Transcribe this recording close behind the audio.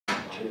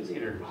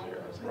cheerleaders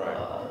there. I was like, Right.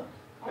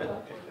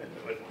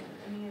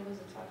 I mean, it was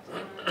a tough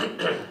time. I was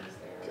there.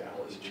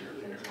 Dallas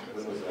cheerleader.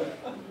 When was that?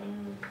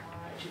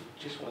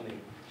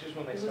 just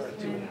when they started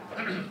doing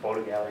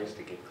photo galleries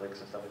to get clicks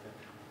and stuff like that.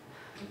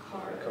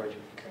 Encourage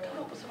me.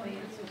 Come up with something.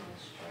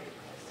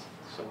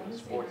 So many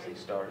sports they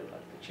started,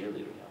 like the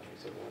cheerleader gallery. They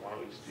said, well, why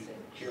don't we just do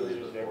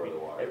cheerleaders in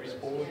every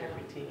sport,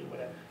 every team,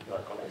 whatever. You're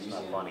like, oh, that's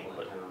not funny,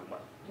 but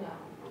No,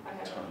 I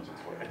have Tons of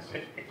toys.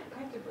 I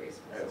have to brace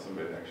I had myself.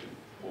 somebody that actually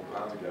pulled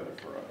that together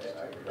for us.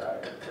 I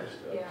cried at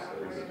first up, Yeah, so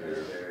it was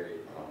very, very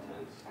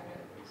intense. I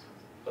gotta brace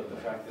myself. But the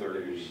fact that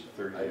 30 there's,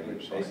 30 I think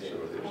image they slideshow,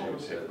 say they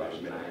should take about a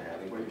minute and a half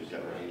to put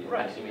together.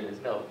 right. I mean, there's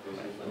no.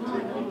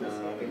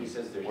 He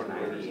says there's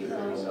 98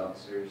 police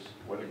officers.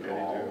 What did Betty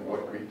do?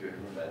 What did we do?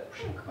 That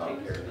take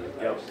care of the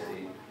entire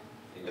city.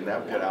 And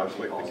that would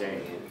outflick the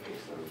game.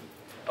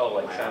 Oh,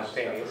 like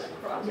simultaneous.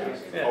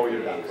 Yeah. Oh,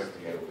 you're not putting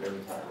together every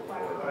time.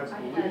 I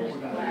believe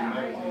when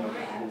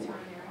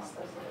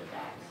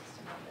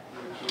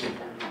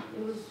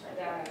it was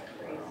that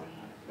crazy.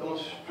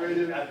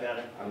 Illustrated. I've got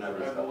it. I've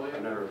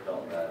never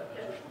felt that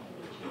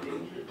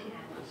endangered.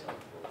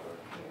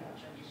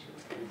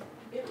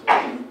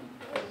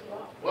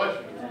 Bless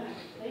you.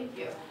 Thank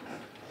you.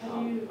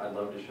 I'd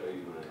love to show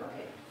you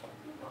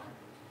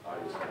my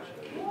audience show.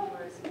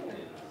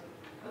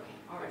 Okay,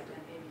 all right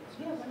then.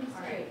 Yeah,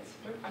 all right.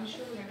 I'm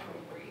sure we're gonna have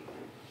a break.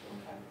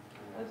 Okay.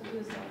 Let's do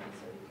something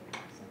so we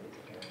can have somebody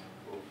take care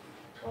of it.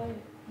 What?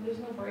 There's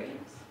no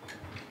breaks?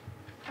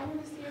 I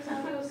want to see us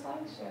all do a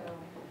slideshow.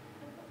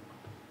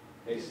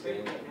 Hey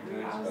Stan, can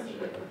I ask a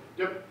question?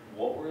 Yep.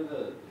 What were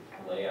the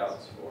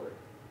layouts for?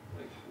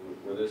 Like,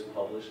 were those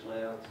published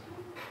layouts?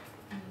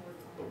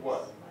 The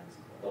what?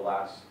 The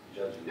last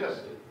judgment? Yes.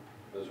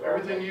 Those were all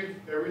Everything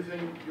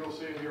you'll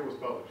see in here was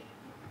published.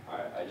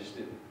 I just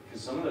didn't,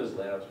 because some of those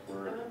layouts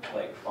were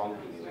like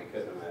funky, and I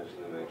couldn't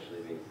imagine them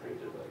actually being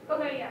printed like that.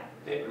 Okay,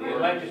 yeah. It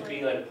might just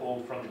be like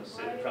pulled from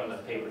the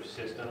paper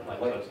system, like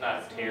so it's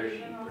not a tear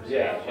sheet per se.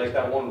 Yeah, it's like just-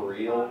 that one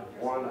real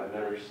one, I've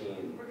never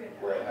seen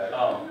where it had,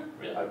 Oh,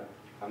 really?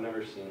 I've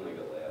never seen like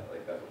a layout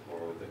like that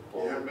before with the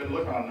quote. You haven't been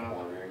looking top enough.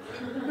 corner.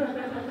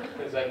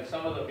 Because like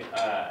some of them,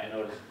 I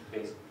noticed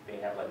they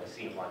have like a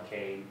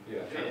CM1K Yeah.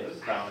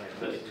 crown,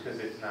 because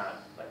it's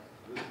not like,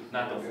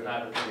 not the thing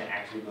that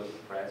actually goes to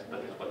press,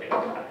 but it's what they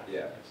buy.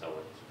 Yeah. So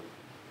it's.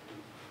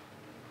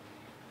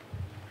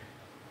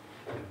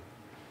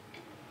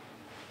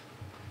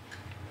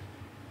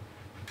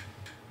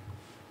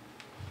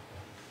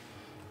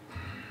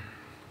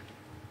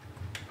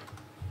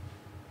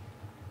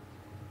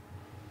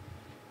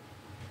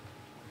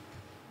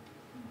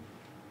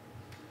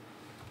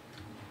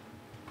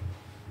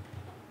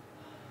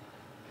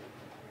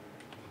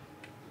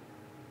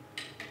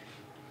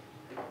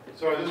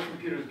 Sorry, this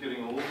computer's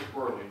getting a little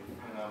squirrely.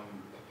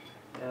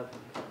 Yeah.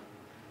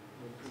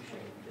 We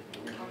appreciate that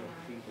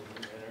people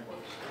from there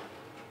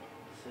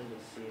send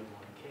us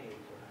CM1K,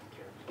 but I don't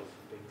care if it's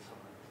a big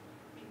sign.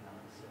 Do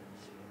not send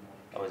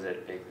CM1K. Oh, is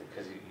it big,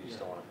 because you just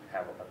don't want to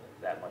have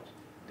that much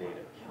data?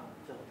 Yeah,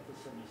 they'll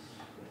send us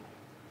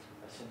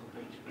a single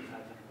page of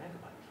 500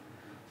 megabytes.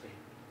 Say,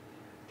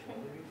 can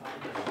we find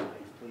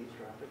megabytes, please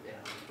drop it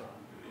down from,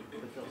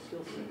 but they'll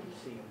still send us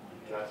CM1K.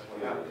 That's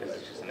what happens. Because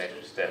it's just an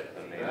extra step,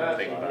 and they That's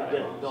think what about It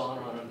it. didn't dawn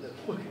on them that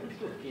we're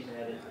looking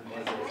at it in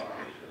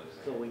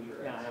megabytes. So we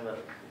now have a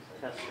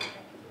tester.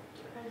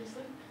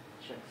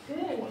 Checks,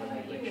 Good, want to how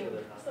about make you? sure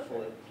they're not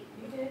full,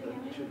 You did,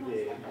 too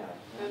big.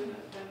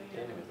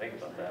 Didn't even think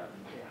about that.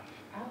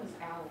 Yeah. I was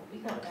out. We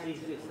It's got back the to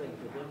easiest thing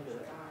for them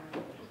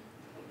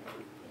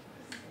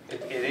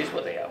to. It is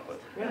what they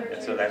output.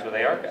 And so that's what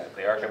they archive.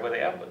 They archive what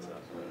they output, so.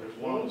 There's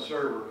one on the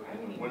server,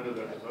 and the window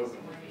that is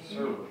open with the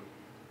server.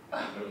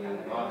 And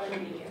there's not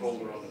a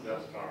folder on the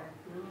desktop.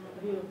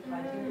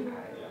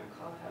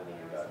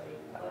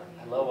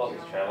 I love all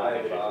these travel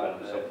pictures, but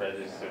I'm so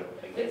prejudiced to,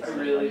 like, I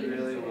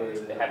really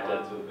would. they have to,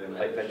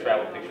 like, the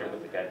travel picture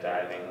with the guy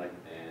diving, like,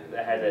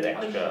 that had that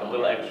extra, a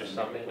little extra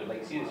something, but like,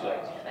 you see this, you're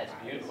like, yeah, that's a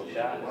beautiful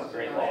shot, it's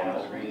great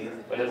layout,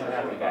 but it doesn't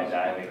have the guy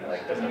diving,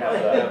 like, doesn't have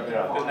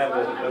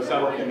the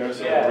some, Working those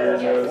little yeah,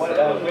 weird notes. what,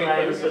 wait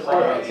for the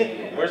surprise.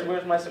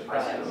 Where's my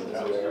surprise?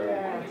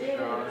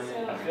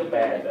 I feel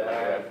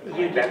bad.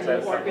 You That's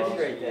didn't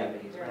orchestrate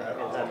that,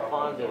 because I'm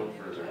fond of,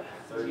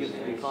 used to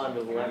be fond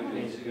of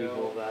lecturing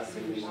people about,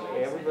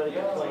 everybody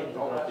complains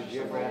about the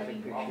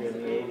geographic picture in the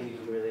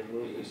 80s where they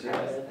moved the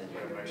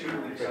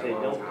pyramids, but they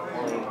don't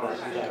complain about the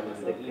fact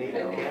that the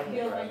dictator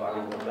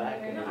camera went back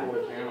and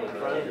forth in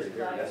front of the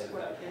pyramids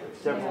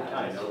several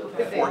times.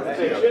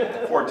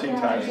 14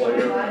 times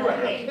later.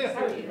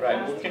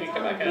 Right, well, can you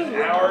come back in an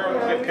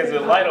hour, because the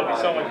light will be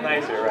so much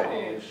nicer, right?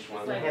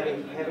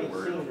 Having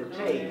seen the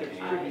tape, it's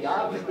pretty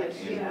obvious.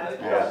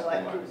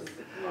 Yeah.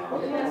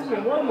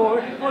 One more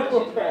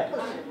pass.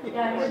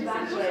 Yeah, I heard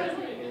back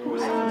like,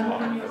 Who's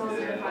talking? the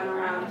final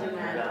round and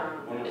then,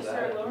 I mean,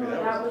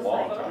 that was a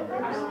long time ago.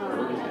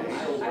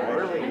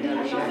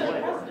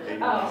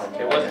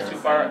 It wasn't too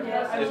far,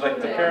 it's like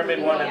the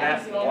pyramid one and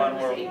that one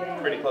were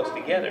pretty close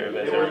together,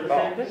 but as I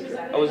recall. Oh,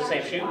 it was the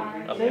same shoot?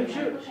 Okay. Same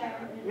shoot.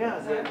 Yeah,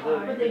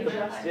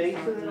 the face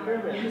of the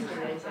pyramid, just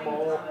a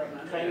small,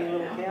 tiny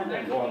little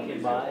camel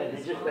walking by, and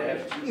it just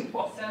passed you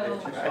off. Yeah,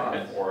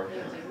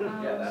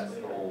 that's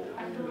the whole,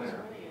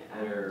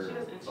 their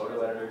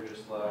photo editor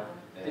just left.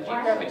 The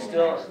geographic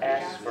still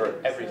asks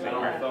for everything,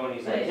 On my right? phone,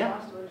 he's like,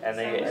 Yeah. And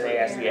they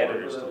ask the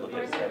editors to look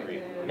at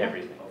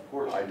everything. of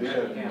course. I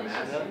did. I'm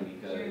asking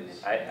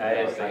because.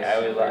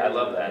 I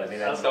love that. I mean,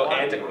 that's so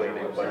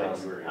antiquated, but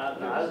it's.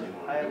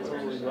 I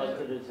absolutely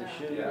loved it as a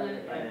shooter,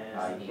 and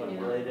when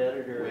I played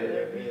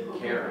editor,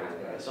 With Karen.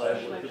 I thought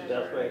it was the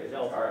best way to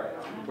help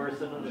the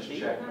person in the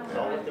field,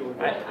 saw what they were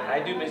doing. I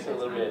do miss it a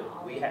little bit.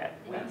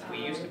 We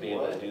used to be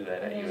able to do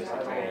that at USA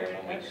Today,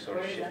 and when we sort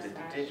of shifted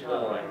to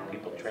digital and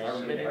people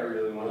transmitting, I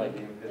really we're want like, to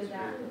be in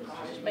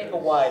Pittsburgh. just make a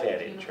wide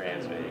edit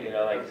transmit, you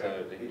know, like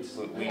so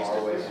we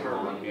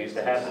used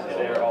to have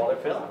to do all their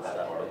film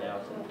stuff, but now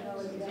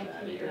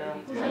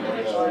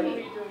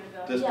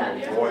Just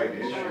to avoid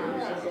issues,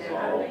 because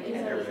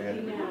everything had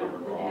to be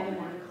delivered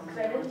wrong.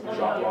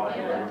 Shot wrong,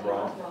 delivered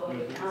wrong.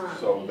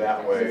 So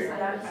that way,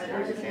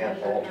 you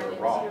can't alter it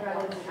wrong.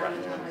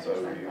 And so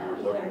you were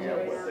looking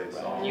at what they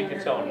saw. you can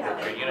tone a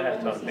picture. You don't have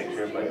to tone a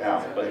picture,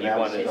 Yeah, but and you that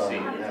was wanted to done, see.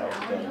 that was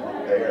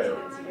done there.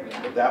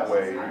 But that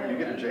way, you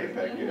get a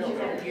JPEG,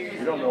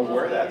 you don't know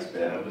where that's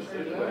been.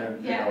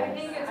 And, you know,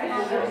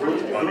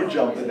 who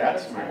jumped in that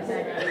smooth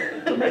hole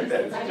to make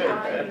that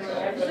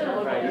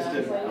JPEG? I just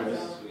didn't, we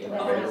just made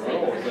a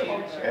rule.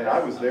 And I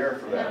was there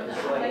for that.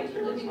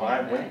 When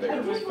I went there,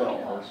 it was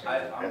filmed.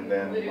 And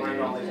then we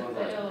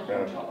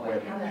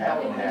went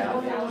half and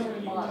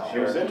half. It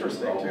was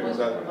interesting too, because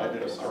I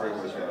did a story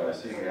with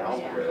Stephen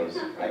Alvarez,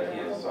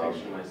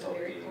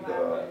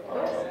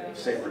 the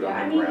Sacred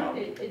Underground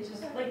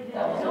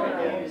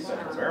in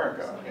Central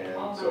America.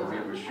 And so we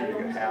were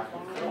shooting at half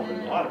the film,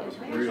 and a lot of it was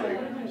really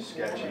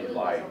sketchy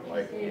light,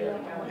 like, you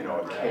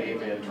know, a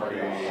cave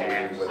entry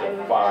with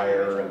a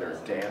fire, and they're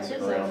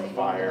dancing around the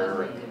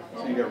fire.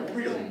 So you got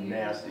really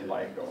nasty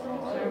light going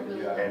on.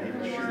 And he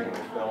was shooting the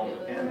film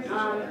and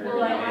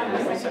digital. And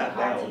when we sat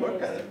down and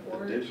looked at it,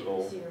 the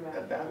digital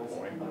at that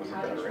point was a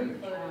better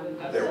image.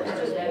 There was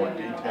just more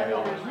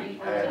detail,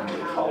 and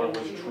the color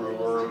was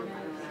truer.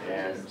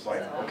 And it's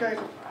like, okay,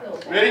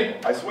 ready?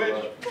 I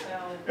switched.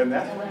 And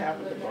that's what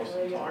happened to most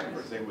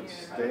photographers. They would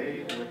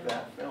stay with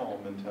that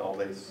film until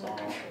they saw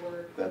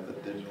that the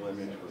digital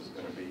image was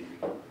going to be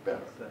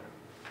better.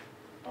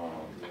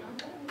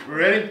 We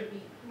ready?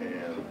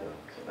 And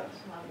so that's.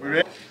 We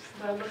ready?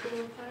 Do I look a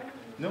little tired?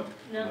 No,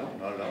 No.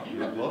 not at all. You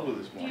look lovely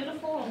this morning.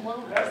 Beautiful and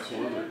well.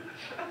 Absolutely.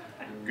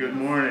 Good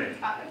morning.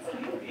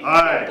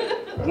 Hi,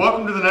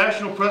 welcome to the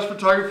National Press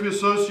Photography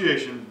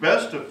Association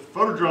Best of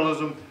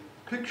Photojournalism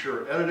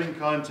Picture Editing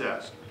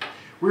Contest.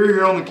 We're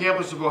here on the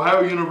campus of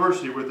Ohio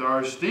University with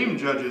our esteemed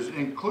judges,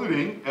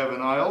 including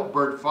Evan Isle,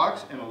 Bert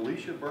Fox, and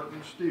Alicia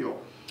Burton-Steele.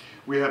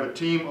 We have a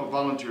team of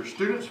volunteer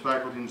students,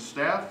 faculty, and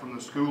staff from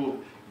the School of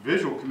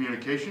Visual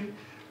Communication.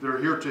 They're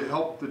here to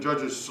help the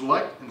judges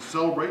select and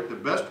celebrate the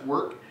best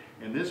work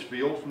in this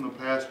field from the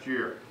past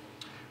year.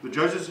 The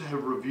judges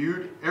have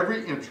reviewed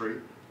every entry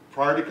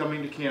prior to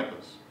coming to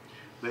campus.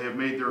 They have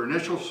made their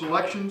initial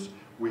selections.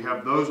 We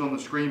have those on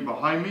the screen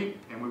behind me,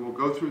 and we will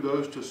go through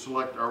those to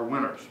select our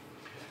winners.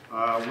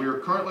 We are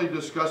currently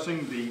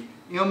discussing the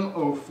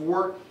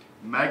M04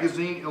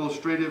 Magazine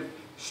Illustrative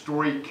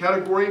Story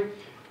category.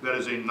 That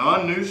is a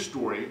non-news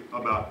story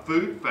about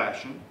food,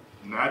 fashion,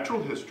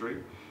 natural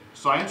history,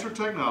 science or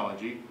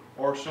technology,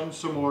 or some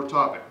similar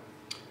topic.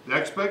 The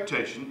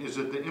expectation is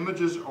that the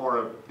images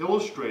are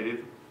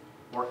illustrative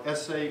or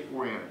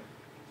essay-oriented.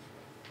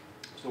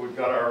 So we've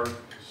got our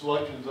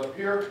selections up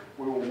here.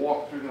 We will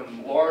walk through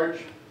them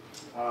large.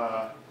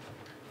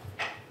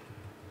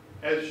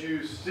 As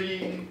you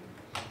see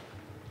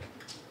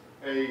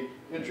an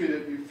entry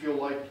that you feel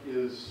like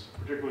is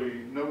particularly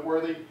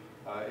noteworthy,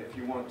 if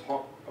you want to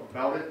talk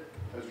about it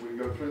as we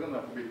go through them,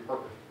 that would be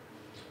perfect.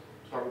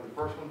 Start with the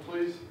first one,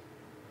 please.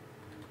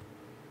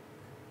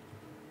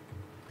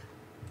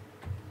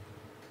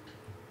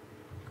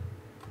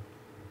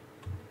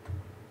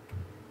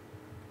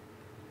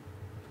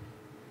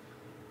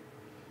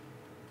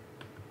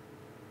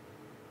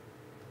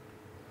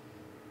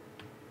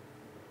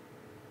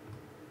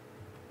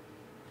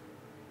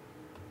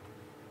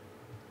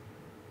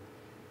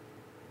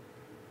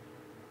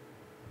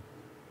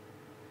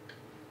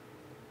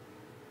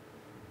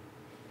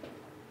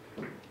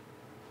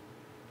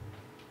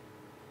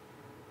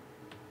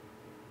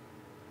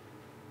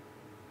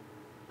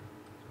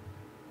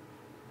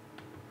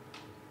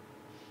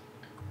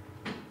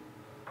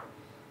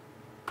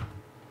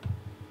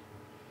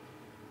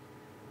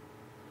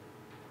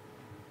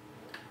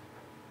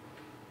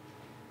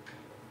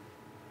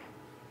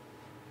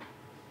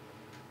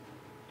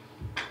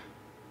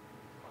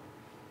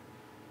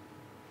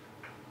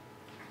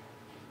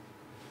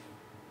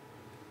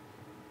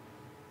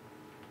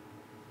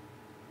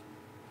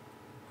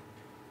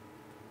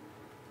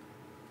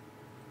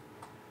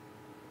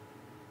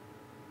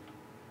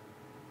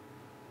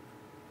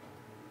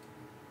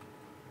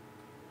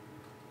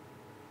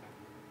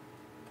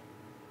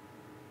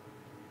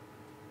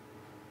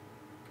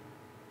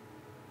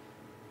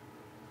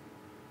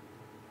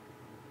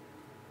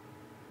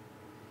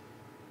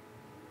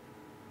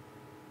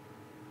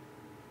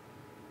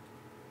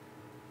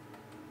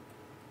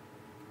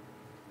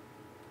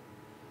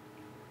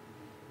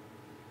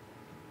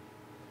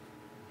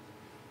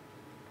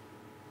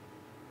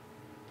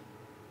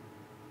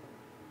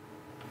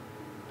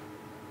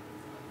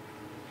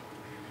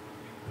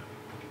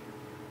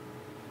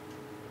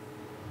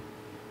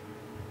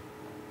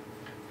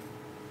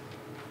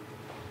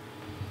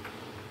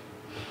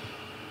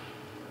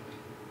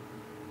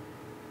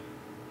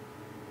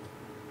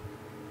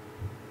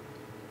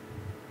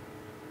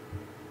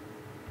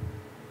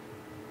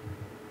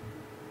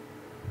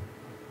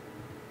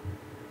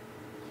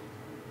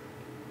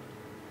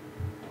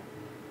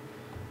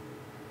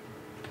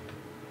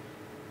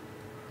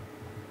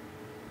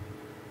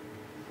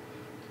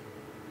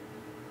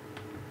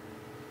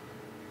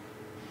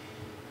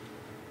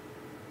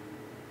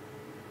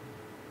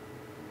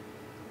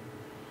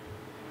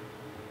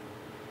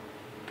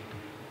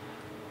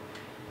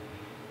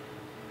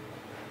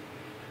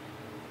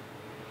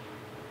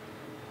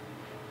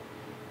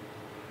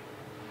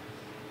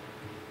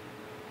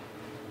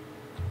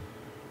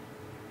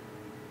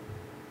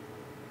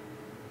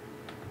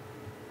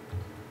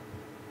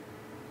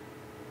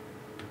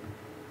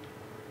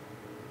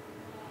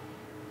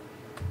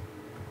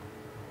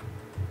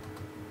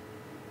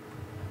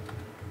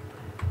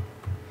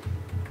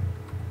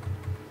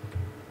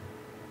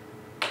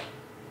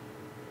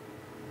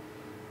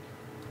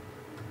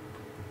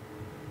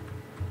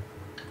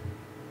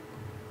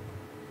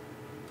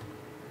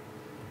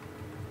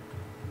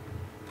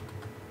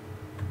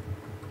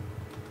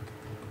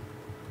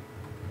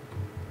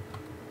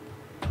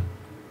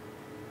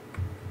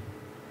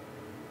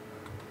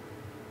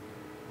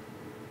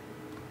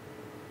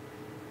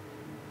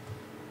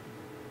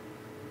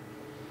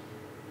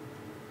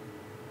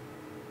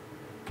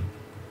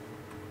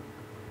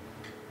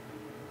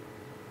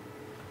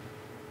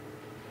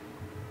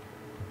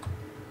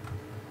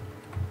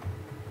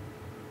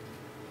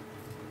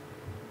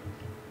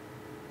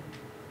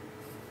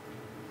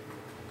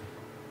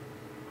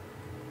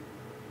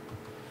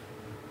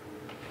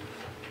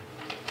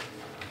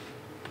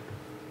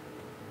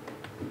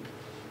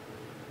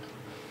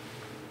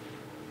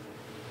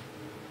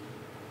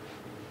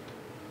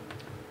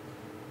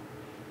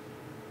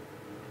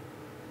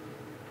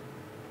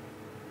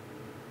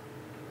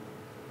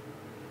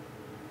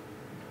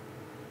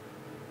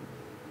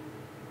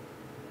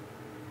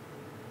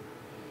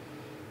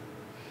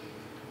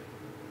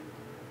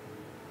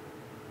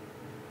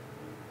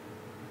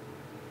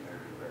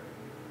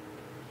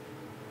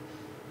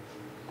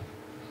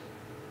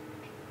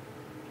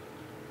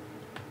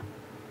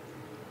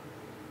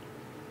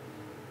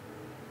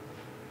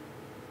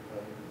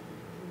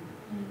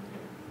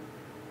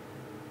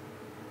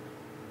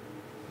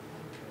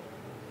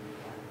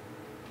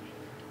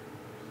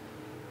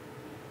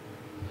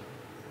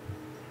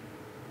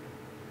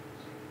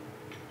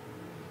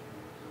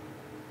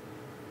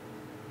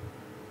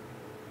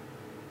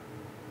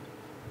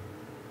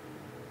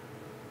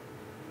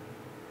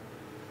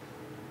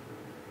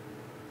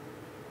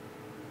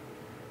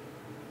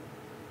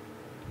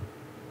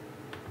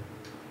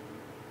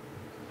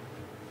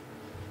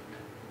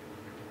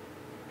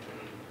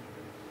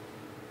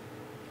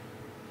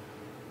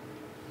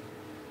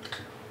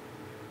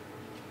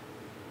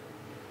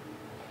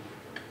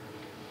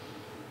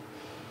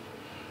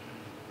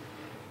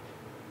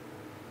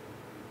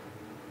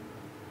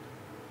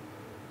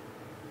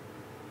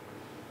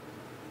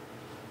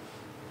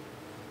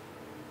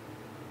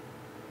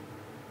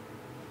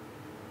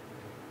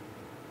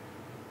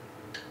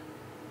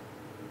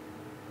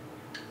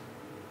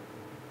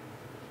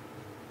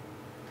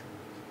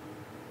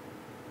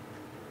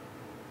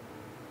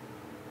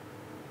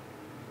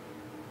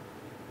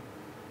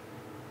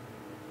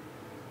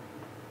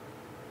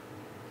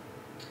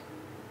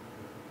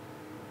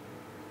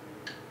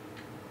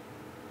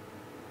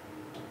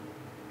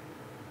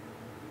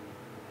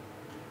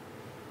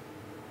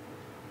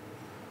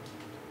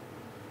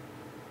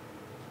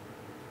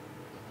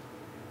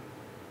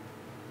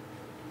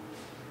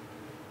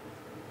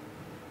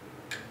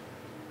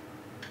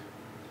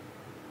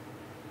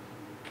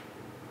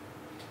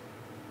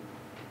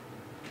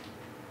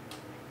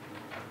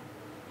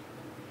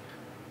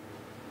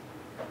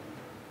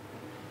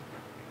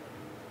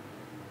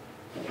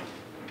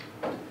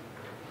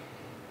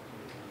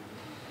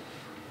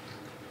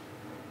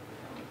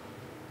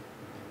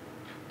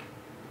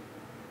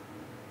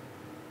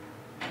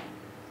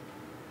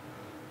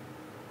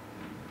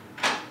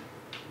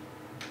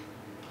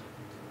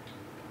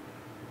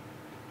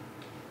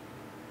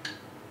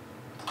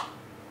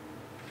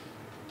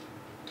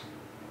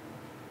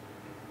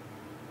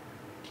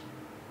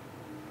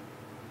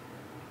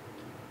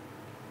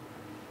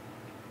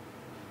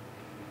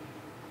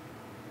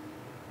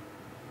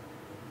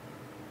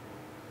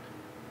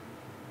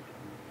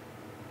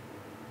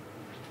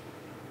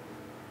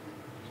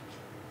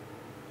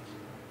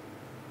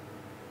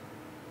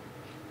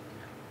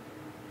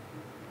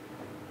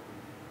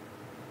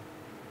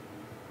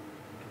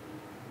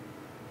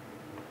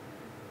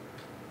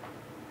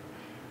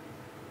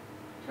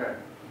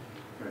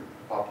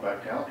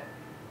 back out.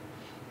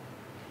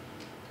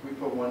 Can we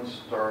put 1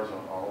 stars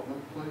on all of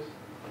them, please?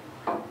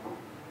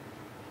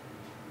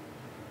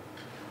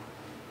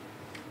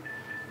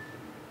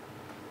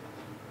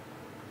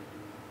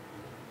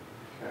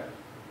 Okay.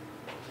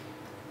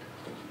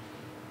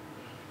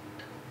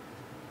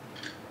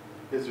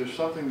 Is there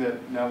something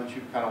that, now that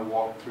you've kind of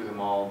walked through them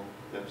all,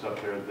 that's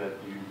up there that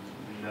you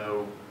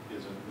know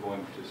isn't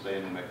going to stay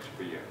in the mix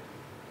for you?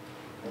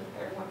 The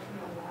third one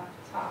from the left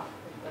top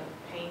with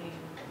the painting,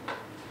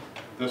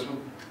 This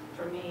one?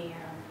 for me,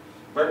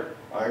 Bert?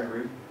 I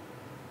agree.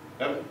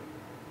 Evan?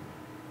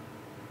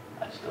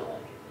 I still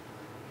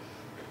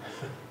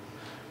like it.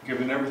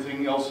 Given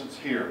everything else that's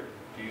here,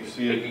 do you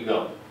see It it? can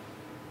go.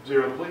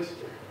 0, please.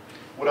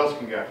 What else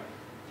can go?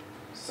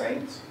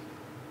 Saints?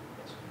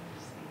 which one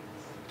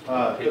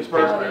is Saints?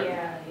 Pittsburgh? Oh,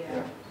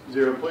 yeah.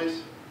 0,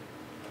 please.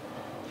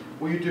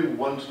 Will you do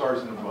 1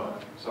 stars and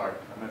above? Sorry,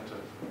 I meant to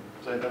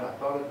say that. I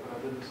thought it, but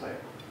I didn't say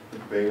it. The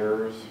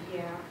Bears?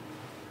 Yeah.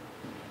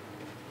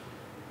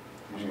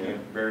 You just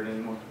can't bear it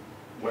anymore?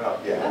 Well,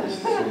 yeah.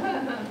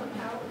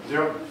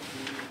 0?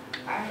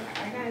 I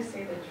gotta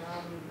say the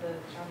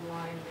drum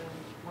line,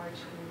 the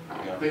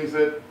marching. Yeah. Things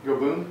that go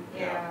boom?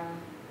 Yeah,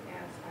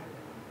 yes,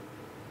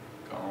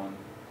 Gone.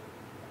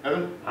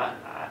 Evan?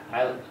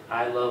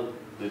 I love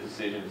the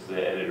decisions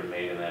the editor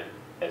made in that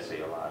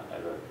essay a lot.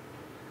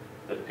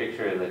 The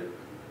picture of the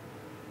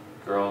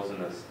girls in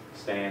the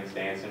stands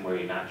dancing where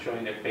you're not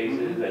showing their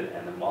faces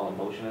and all the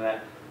motion of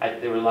that.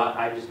 There were a lot,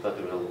 I just thought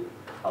there was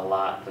a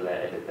lot to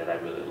that edit that I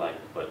really liked,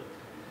 but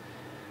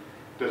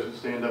Does it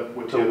stand up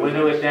with to the other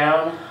winnow it things?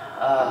 down,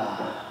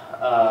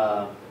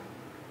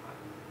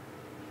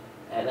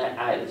 and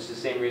it's the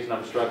same reason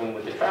I'm struggling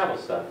with the travel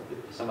stuff.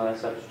 Some of that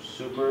stuff is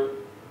super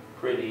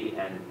pretty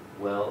and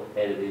well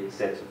edited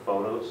sets of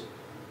photos,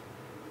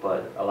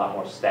 but a lot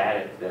more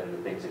static than the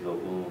things that go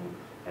boom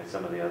and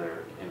some of the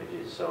other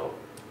images. So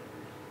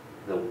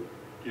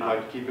You'd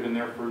like to keep it in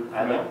there for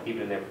I'd now? like to keep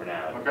it in there for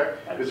now. Okay.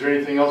 Is there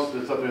anything else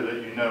that's up there that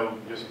you know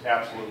just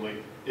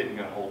absolutely isn't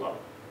going to hold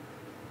up?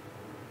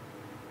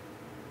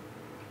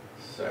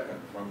 Second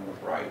from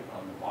the right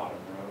on the bottom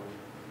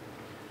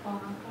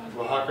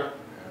row. Oaxaca?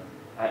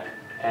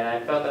 And I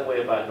felt that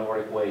way about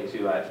Nordic Way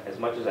too. As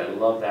much as I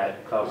love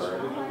that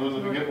cover.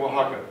 Let me get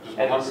Oaxaca. Does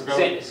And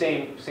Oaxaca go?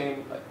 same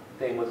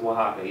thing with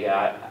Oaxaca.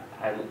 Yeah,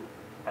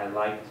 I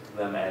liked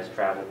them as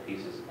travel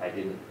pieces. I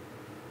didn't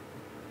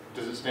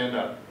Does it stand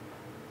up?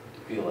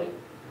 feel like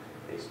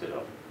they stood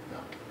up.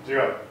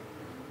 0.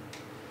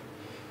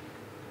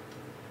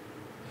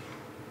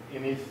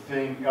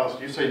 Anything else?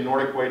 You say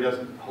Nordic Way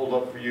doesn't hold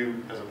up for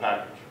you as a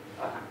package?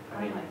 I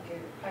I mean, like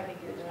it, I think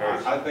it very-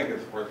 does. I think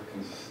it's worth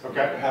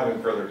Okay.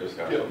 having further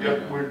discussion.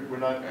 Yep, we're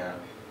not,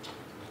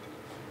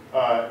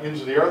 Yeah,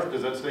 Ends of the Earth,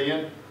 does that stay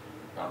in?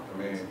 not for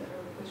me.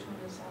 Which one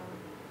is,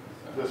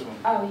 This one.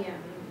 oh,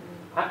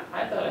 yeah.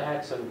 I thought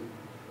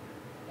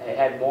it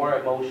had more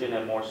emotion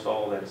and more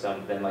soul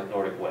than like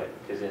Nordic Way,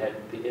 because it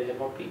had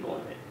more people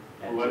in it.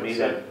 And Well, to me,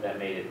 let's that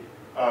made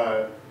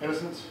it.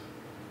 Innocence?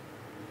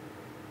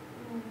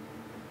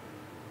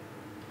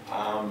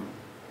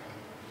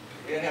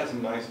 It has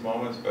some nice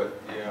moments, but,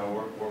 you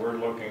know, where we're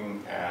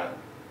looking at,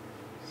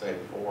 say,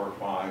 4 or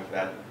 5,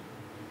 that,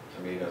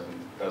 to me,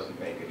 doesn't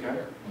make it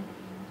either.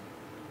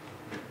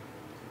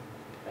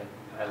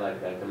 I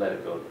like that. I could let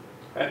it go.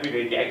 I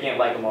mean, I can't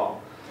like them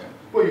all.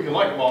 Well, you can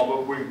like them all,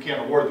 but we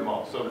can't award them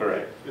all, so.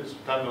 Correct. It's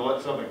time to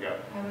let something go.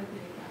 I would agree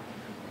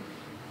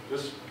with that.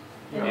 Just,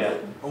 you know, Yeah.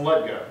 don't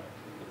let go.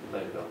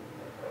 Let it go.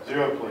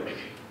 0, please.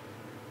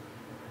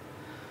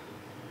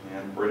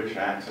 And British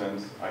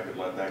accents, I could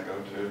let that go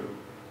too.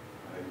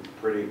 I think it's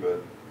pretty,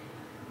 but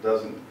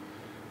doesn't,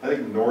 I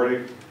think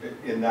Nordic,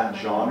 in that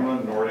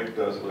genre, Nordic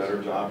does a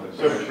better job than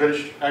So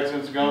British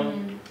accents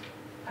gone?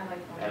 I like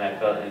one. And I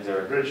felt, is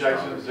there a British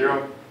accents,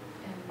 0.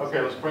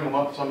 Okay, let's bring them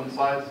up some in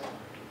size.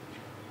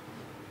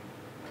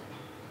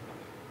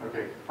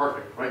 Okay,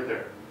 perfect, right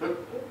there. Good,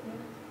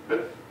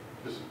 good.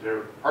 Just,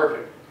 they're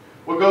perfect.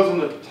 What goes on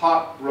the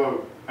top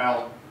row,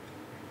 Al?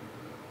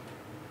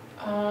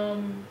 I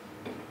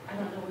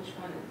don't know which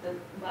one,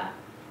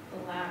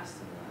 the last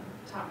in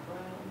the top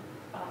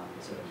row,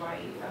 to the right,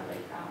 I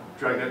like that one.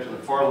 Drag that to the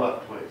far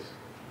left, please.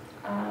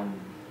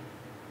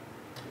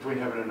 Between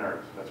heaven and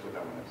earth, that's what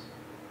that one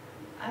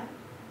is.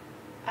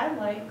 I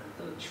like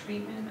the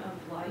treatment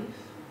of life.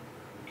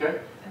 Okay,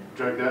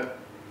 drag that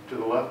to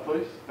the left,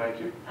 please. Thank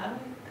you. I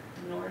like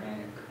Nordic.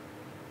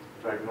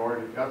 Drag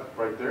Nordic up,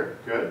 right there.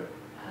 Good.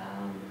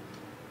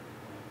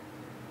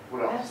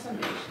 What I have else? some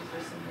issues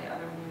with some of the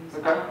other ones.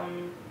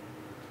 Okay.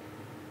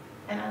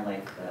 And I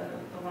like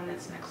the one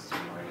that's next to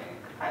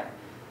Nordic.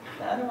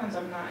 The other ones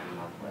I'm not in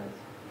love with,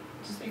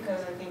 just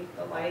because I think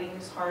the lighting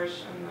is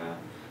harsh on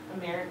the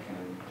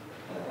American,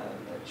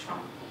 the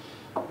Trump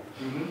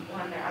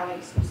one. There, I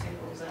like some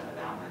singles out of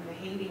that one. The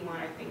Haiti one,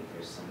 I think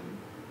there's some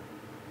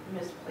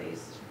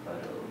misplaced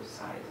photo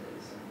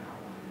sizes in that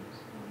one.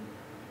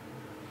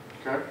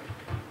 So. Okay.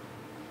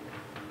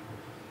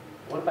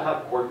 What about how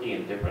quirky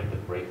and different the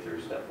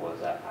breakthrough stuff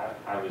was?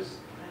 I was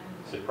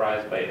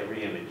surprised by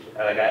every image.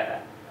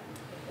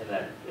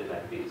 in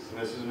that piece. And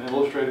this is an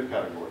illustrative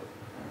category.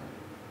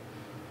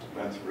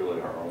 That's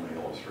really our only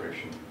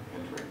illustration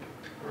entry.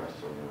 The rest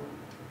of them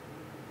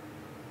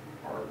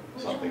are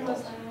Which something one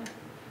was else. that?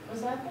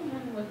 Was that the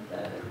one with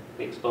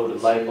The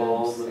exploded light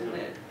bulb. tubes and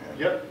it?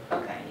 Yep.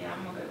 Okay, yeah,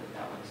 I'm good with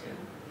that one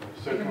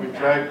too. So can we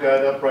drag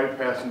that up right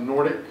past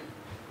Nordic?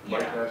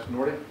 Right Yeah. past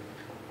Nordic?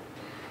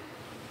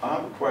 I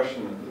have a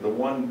question. The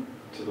one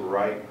to the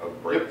right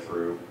of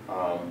breakthrough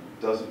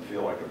doesn't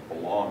feel like it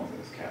belongs in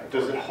this category.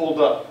 Does it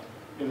hold up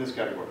in this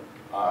category?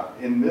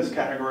 In this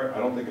category, I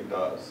don't think it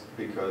does,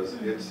 because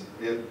it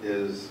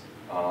is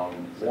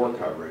war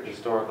coverage.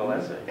 Historical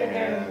essay.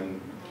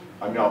 And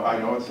I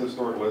know it's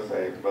historical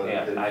essay, but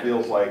Yeah, it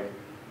feels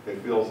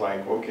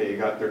like, okay, you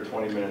got there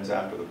 20 minutes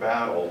after the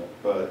battle,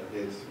 but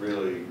it's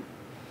really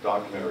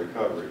documentary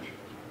coverage.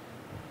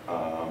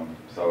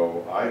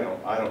 So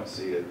I don't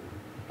see it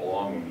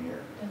belonging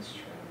here. That's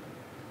true.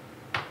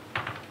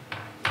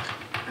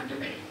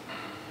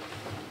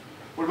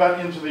 What about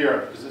Into the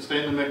Earth? Does it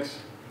stay in the mix,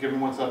 given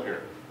what's up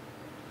here?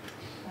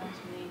 That's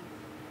me.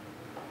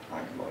 I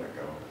can let it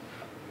go.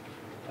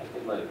 I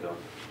can let it go.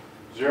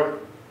 0?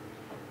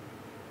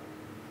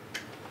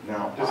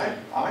 Now, Does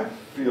I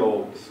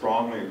feel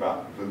strongly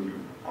about Voodoo.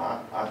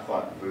 I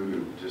thought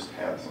Voodoo just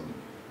had some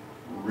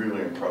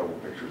really incredible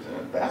pictures in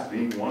it, that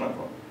being one of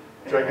them.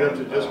 Drag it up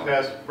to just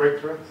past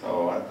Breakthrough?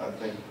 So I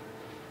think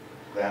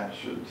that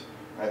should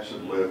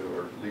live,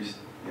 or at least,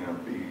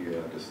 be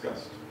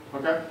discussed.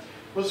 Okay.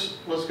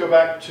 Let's go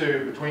back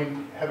to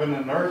Between Heaven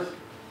and Earth.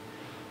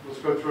 Let's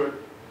go through it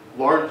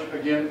large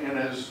again, and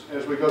as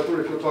we go through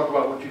it, if you'll talk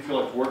about what you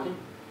feel like working,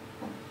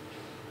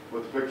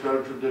 what the picture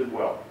editor did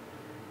well.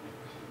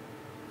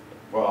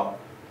 Well,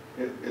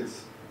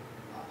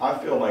 I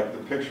feel like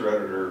the picture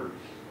editor,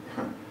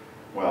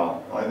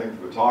 well, I think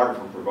the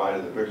photographer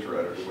provided the picture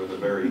editor with a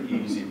very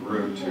easy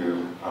route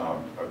to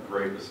a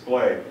great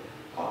display.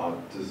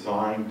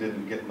 Design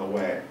didn't get in the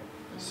way.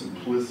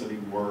 Simplicity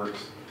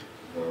works.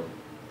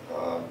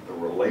 The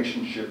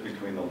relationship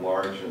between the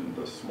large and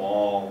the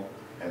small,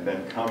 and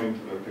then coming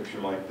to a picture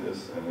like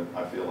this, and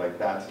I feel like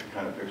that's the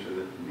kind of picture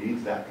that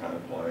needs that kind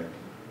of play.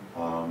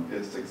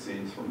 It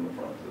succeeds from the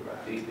front to the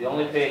back. The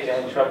only page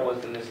I had trouble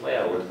with in this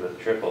layout was the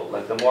triple.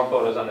 Like, the more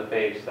photos on the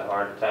page, the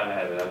harder time I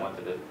have it. I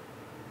wanted to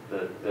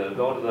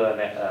go to the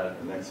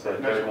next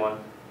third one.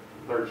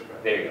 Third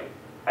spread. There you go.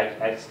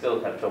 I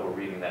still have trouble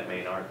reading that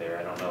main art there.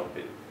 I don't know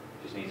if it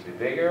just needs to be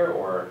bigger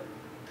or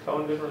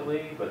toned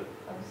differently, but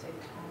I would say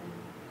tone.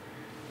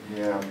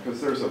 Yeah,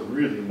 because there's a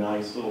really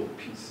nice little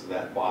piece of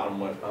that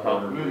bottom left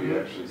corner where you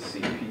actually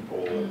see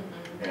people,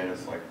 and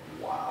it's like,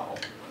 wow.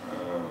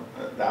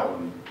 That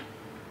one,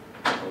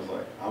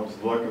 I was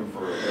looking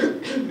for,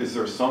 is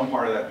there some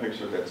part of that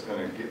picture that's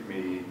going to get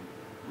me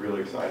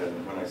really excited?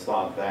 And when I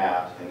saw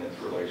that and its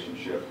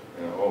relationship,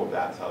 oh,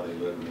 that's how they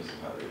live and this is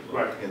how they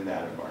live in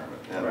that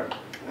environment. And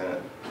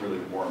it really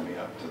warmed me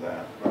up to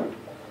that.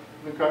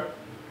 Okay.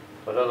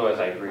 but otherwise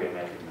I agree. I mean,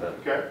 I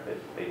think Okay.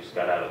 they just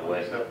got out of the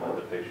way Step of the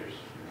forward. pictures.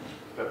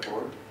 Step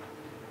forward.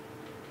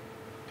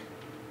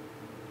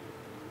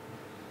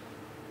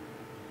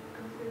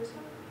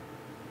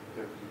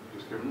 Yeah,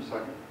 just give them a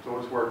second. So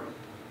it's working.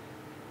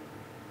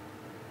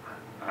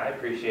 I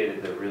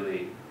appreciated the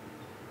really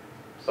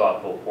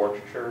thoughtful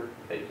portraiture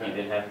that you Okay.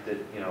 didn't have to,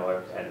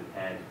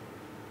 and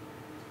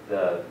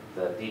the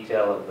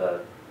detail of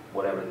the,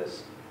 whatever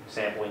this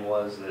sampling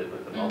was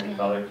with the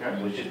multicolored,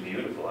 Okay. was just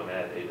beautiful. I mean,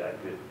 I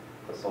could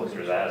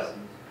poster that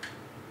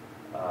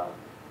up.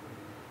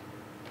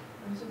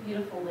 It was a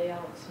beautiful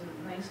layout, some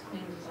nice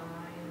clean design.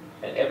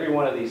 And every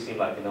one of these seemed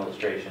like an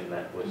illustration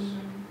that was,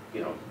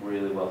 Mhm.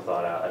 really well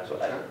thought out. That's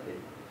what Sure.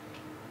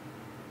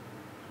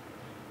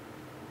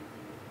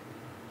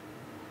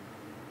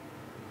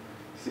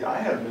 See, I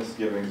had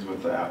misgivings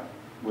with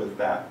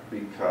that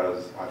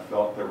because I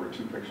felt there were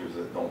two pictures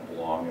that don't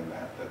belong in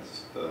that.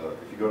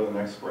 If you go to the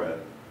next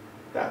spread,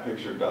 that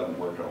picture doesn't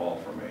work at all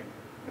for me.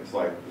 It's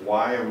like,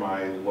 why am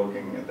I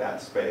looking at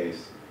that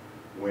space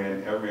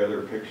when every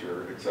other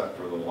picture, except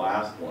for the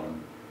last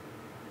one,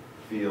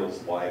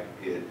 feels like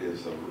it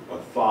is a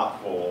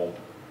thoughtful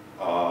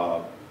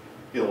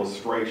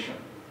illustration?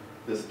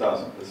 This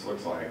doesn't. This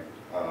looks like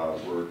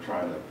we're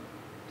trying to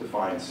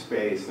define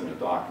space in a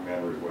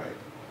documentary way.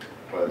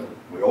 But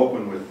we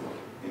open with,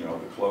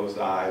 the closed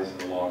eyes and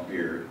the long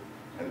beard,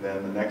 and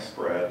then the next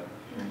spread,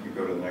 you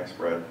go to the next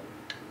spread.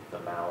 The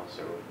mouths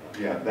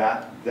or. Yeah,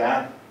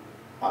 that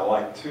I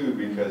like too,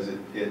 because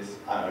it's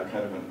kind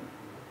of an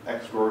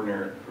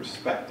extraordinary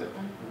perspective.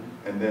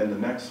 And then the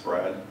next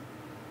spread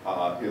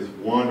is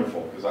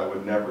wonderful, because I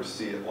would never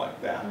see it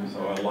like that.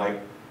 So I like,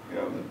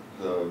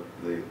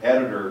 the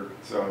editor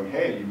saying,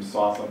 hey, you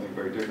saw something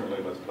very differently,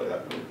 let's play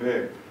that really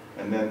big.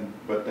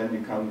 But then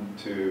you come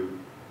to,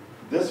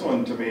 this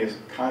one to me is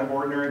kind of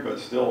ordinary, but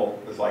still,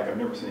 it's like I've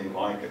never seen anything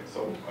like it.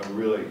 So I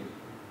really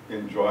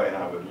enjoy it,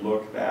 and I would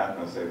look at that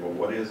and I say, well,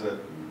 what is it?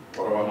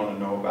 What do I want to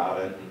know about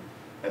it?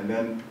 And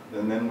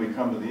then we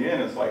come to the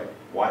end, it's like,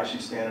 why is she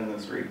standing in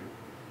the street?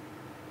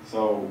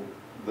 So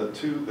the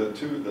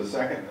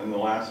second and the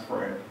last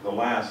frame, the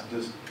last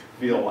just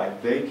feel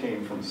like they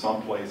came from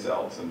someplace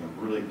else and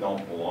really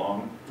don't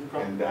belong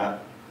Okay. in that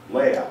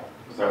layout.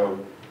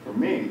 So for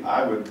me,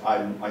 I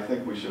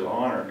think we should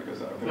honor it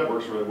because I think Yep. it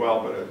works really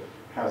well, but it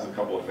has a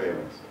couple of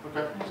failings.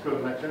 Okay, let's go to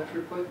the next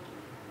entry,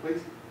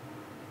 please.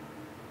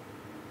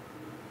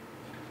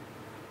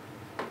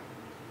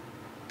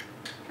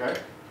 Okay.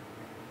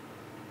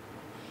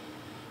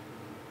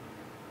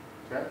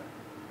 Okay.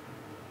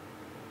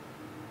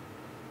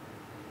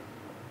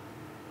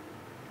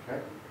 Okay.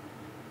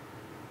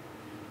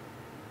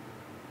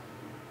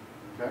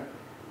 Okay.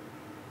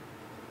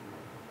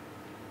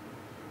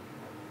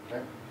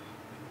 Okay.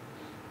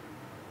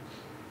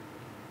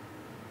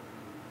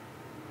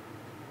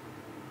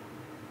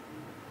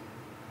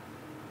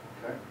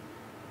 Okay.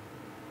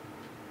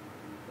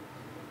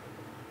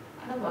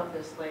 I love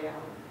this layout.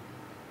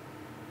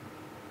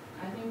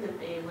 I think that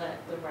they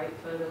let the right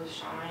photos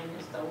shine.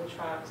 There's double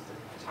tracks, the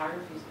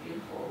photography is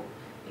beautiful.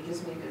 It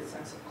gives me a good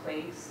sense of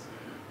place.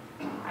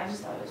 I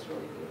just thought it was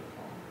really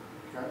beautiful.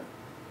 Okay.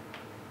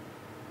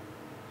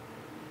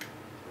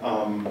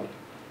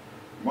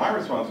 My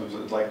response was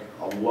like,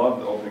 I love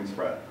the opening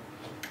spread.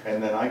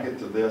 And then I get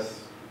to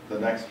this, the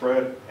next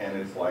spread, and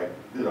it's like,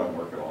 it don't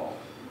work at all.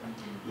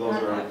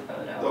 Not that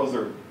photo. Those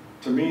are,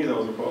 to me,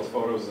 those are both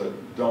photos that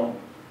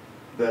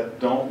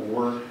don't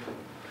work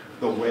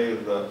the way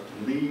the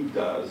lead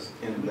does,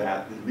 in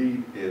that the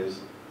lead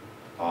is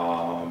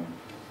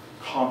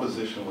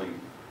compositionally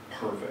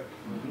perfect.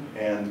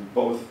 And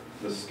both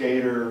the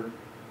skater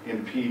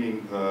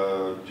impeding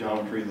the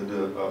geometry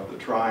of the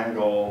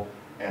triangle,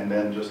 and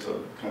then just a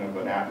kind of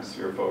an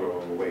atmosphere photo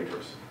of a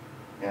waitress.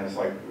 And it's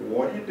like,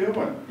 what are you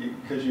doing?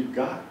 Because you've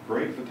got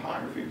great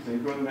photography. So you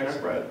go to the next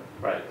spread.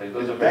 Right, like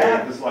those are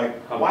That very is like,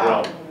 humdrum.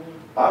 wow,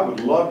 I would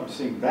love to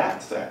see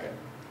that second,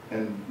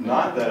 and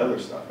not that other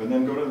stuff. And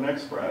then go to the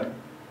next spread,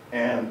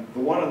 and the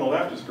one on the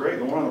left is great,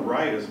 the one on the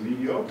right is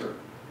mediocre.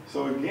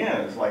 So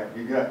again, it's like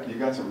you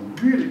got some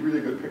really,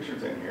 really good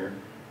pictures in here,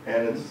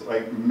 and it's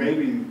like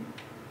maybe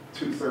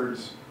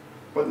 2/3,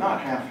 but not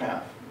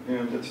half-half. You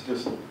know, it's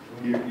just,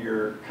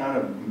 you're kind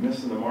of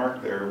missing the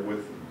mark there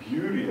with the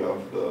beauty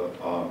of the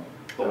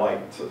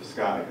lights of the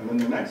sky. And then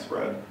the next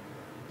spread,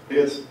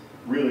 it's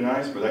really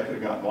nice, but that could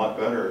have gotten a lot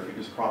better if you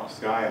just cropped the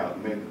sky out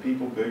and made the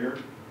people bigger,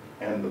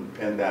 and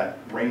that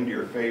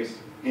reindeer face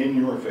in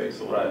your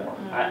face a little Right. more.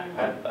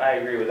 I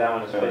agree with that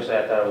one, especially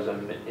I thought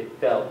it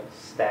felt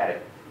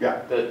static.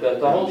 Yeah. The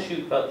whole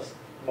shoot felt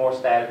more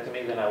static to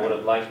me than I would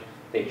have liked.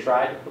 They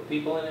tried to put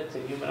people in it to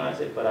humanize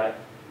it, but I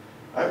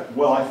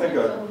think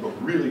a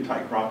really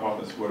tight crop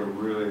on this would have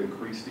really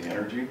increased the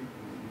energy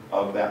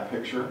of that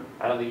picture.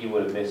 I don't think you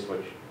would have missed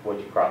what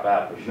you crop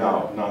out for sure.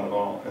 No, not at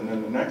all. And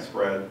then the next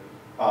spread,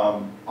 I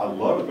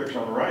love the picture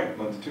on the right,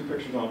 and the two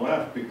pictures on the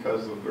left,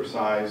 because of their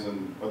size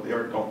and what they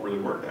are, don't really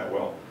work that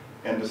well.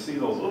 And to see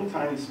those little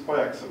tiny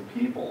specks of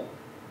people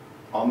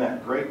on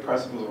that great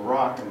precipice of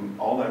rock and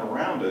all that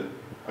around it,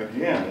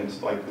 again,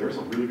 it's like there's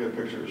a really good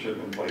picture that should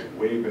have been played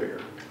way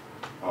bigger.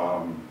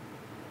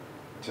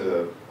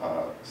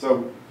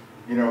 So,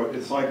 you know,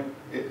 it's like,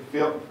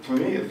 to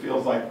me, it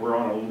feels like we're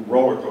on a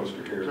roller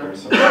coaster here.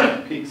 There's some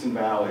peaks and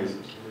valleys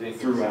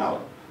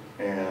throughout,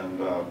 and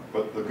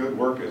but the good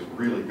work is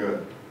really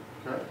good.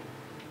 Okay.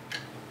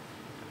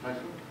 Nice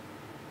one.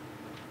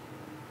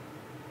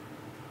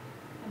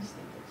 I just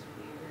think it's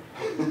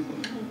weird.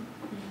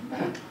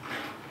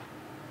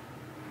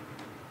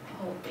 The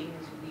whole thing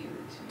is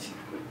weird to me.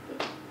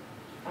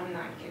 I'm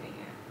not getting it.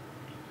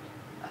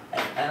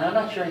 And I'm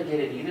not sure I get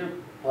it either,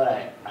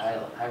 but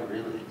I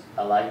really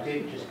liked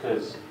it just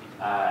because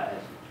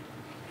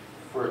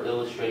for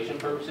illustration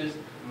purposes,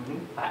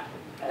 I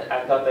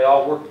thought they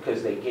all worked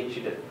because they get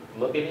you to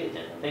look at it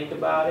and think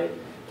about it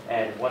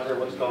and wonder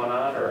what's going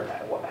on, or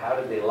how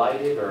did they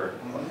light it, or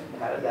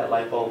how did that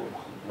light bulb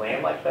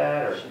land like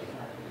that, or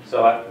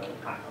so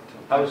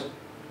I was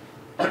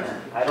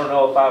I don't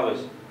know if I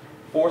was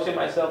forcing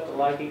myself to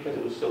like it because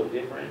it was so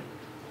different,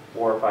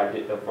 or if I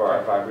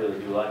really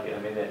do like it. I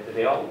mean,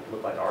 they all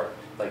look like art,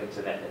 like it's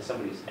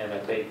somebody's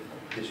MFA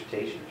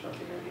dissertation or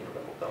something. You know,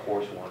 the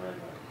horse one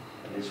and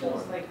this It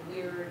feels one. like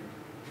weird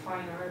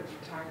fine art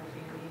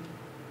photography.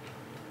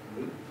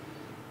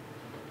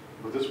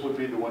 But this would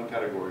be the one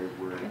category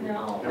where.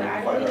 No, but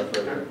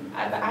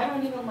I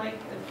don't even like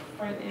the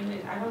front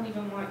image. I don't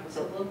even want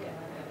to look at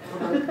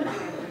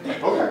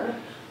it. Okay,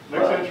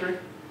 next entry.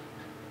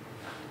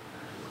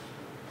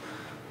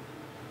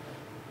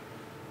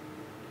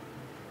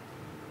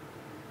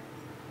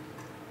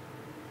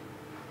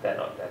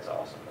 That's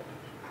awesome.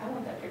 I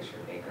want that picture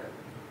bigger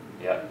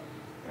Yep.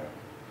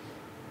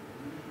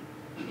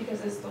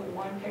 because it's the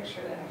one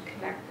picture that I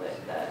connect with.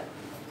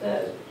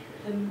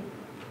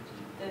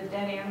 The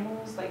dead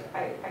animals, like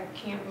I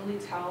can't really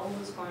tell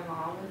what's going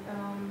on with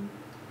them.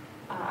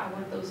 I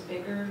want those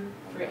bigger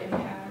for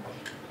impact,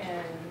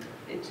 and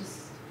it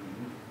just,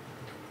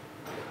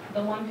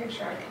 the one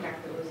picture I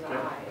connected was the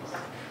eyes.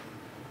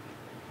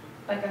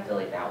 Like I feel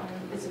like that one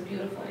is a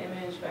beautiful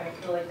image, but I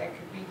feel like that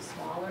could be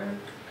smaller,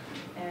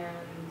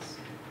 and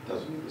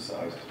Doesn't need the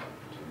size to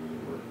really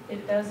work.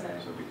 It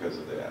doesn't. So because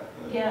of that.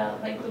 Yeah,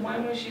 like the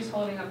one where she's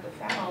holding up the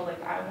fowl,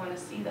 like I wanna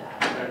see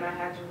that, and I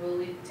had to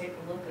really take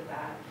a look at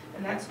that,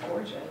 and that's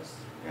gorgeous.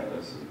 Yeah,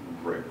 this is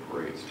great,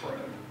 great spread.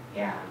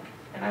 Yeah,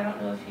 and I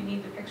don't know if you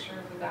need the picture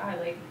of the guy,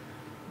 like,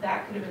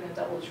 that could have been a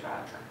double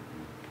truck.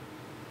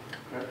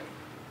 Okay.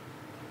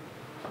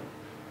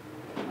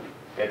 You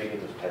have to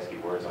get those pesky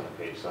words on the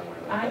page somewhere.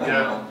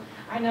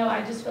 I know,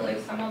 I just feel like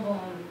some of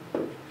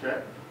them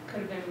Okay.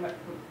 could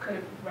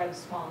have read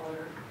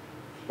smaller.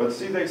 But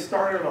see, they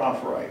started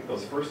off right.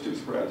 Those first two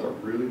spreads are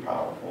really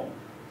powerful.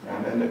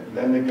 And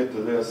then they get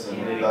to this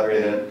and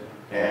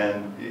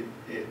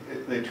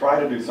they try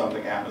to do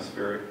something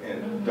atmospheric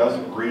and it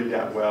doesn't read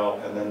that well.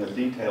 And then the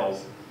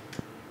details,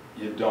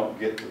 you don't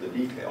get to the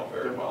detail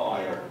very well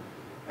either.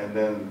 And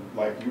then,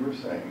 like you were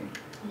saying,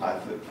 I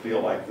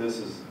feel like this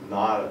is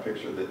not a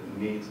picture that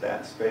needs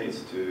that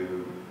space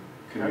to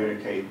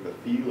communicate the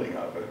feeling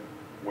of it.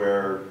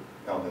 Where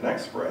on the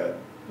next spread,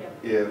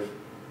 if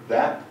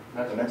that,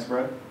 the next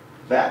spread,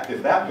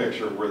 if that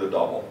picture were the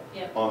double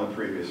on the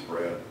previous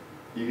spread,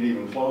 you could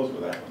even close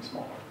with that one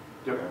smaller.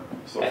 Yep.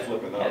 So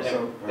flipping those.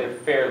 They're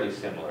fairly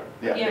similar.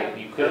 Yeah.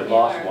 You could have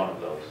lost one of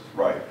those.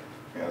 Right.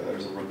 Yeah,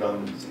 there's a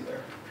redundancy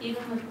there.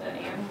 Even with the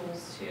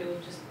animals too,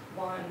 just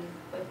one,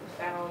 like the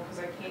fowl, because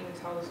I can't even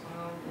tell what's going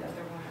on with the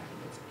other one, I think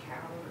it's a cow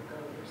or a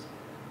goat or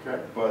something. Okay.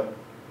 But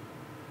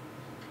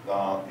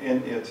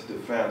in its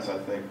defense, I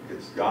think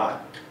it's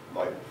got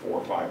like 4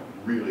 or 5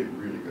 really,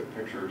 really good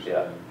pictures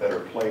that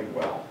are played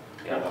well.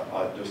 Yeah.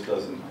 It just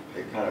doesn't,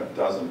 it kind of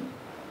doesn't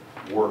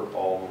work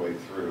all the way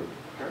through.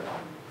 Okay.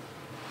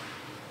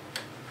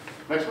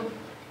 Next one.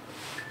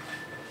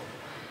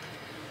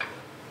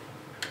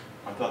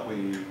 I thought we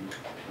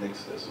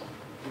nixed this one.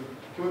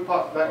 Can we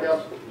pop back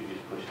out? You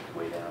just pushed it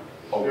way down.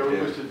 Oh, Yeah, we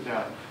yeah. pushed it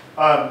down.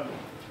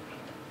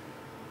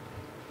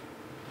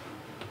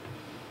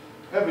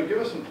 Evan, give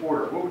us an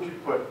order. What would you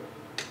put?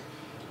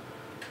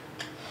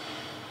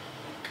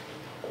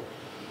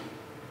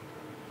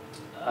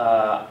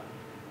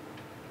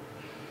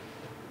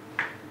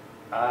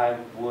 I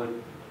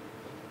would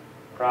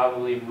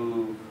probably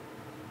move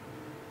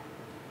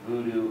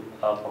Voodoo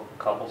up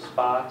a couple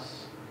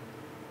spots.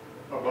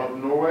 Above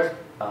Norway?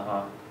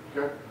 Uh-huh.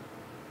 Okay.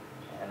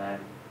 And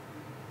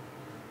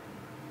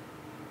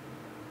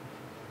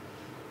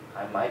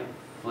I might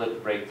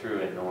flip Breakthrough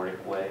in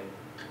Nordic Way.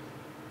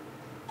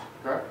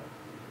 Okay.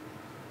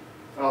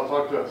 Al,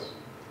 talk to us.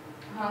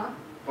 Huh?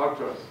 Talk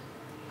to us.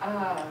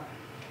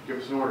 Give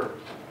us an order.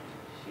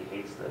 She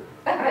hates the...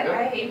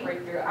 I hate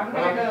breakthrough. I'm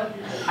gonna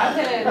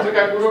It's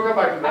okay, we'll come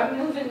back to that. I'm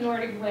moving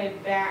Nordic Way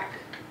back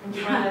in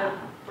front of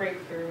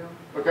breakthrough.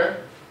 Okay?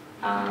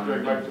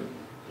 Drag back to,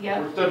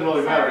 Yep. which doesn't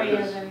really matter. Sorry,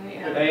 Just- Evan, the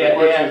yeah.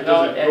 question is,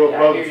 does it go I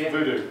above hear you.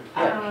 Voodoo?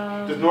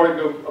 Yeah. Does Nordic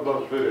go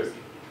above Voodoo?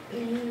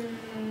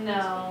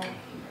 No.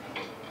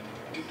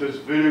 Does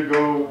Voodoo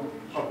go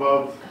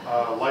above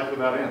Life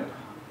Without End?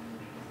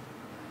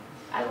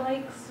 I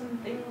like some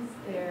things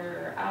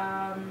there.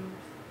 I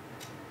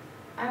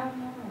don't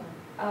know.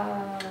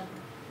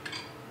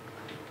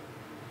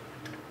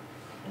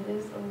 It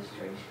is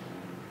illustration.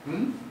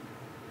 Hmm?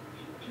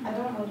 I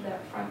don't love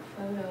that front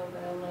photo,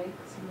 but I like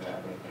some of the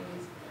other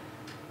things.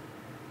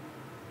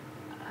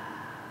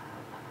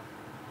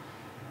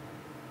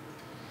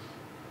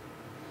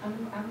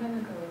 I'm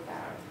gonna go with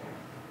that right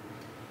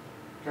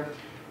there. Okay.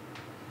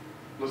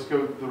 Let's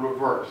go the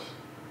reverse.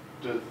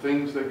 Do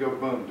things that go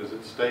boom, does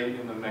it stay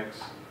in the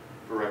mix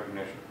for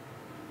recognition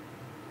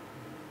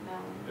No.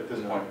 at this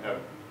point? No.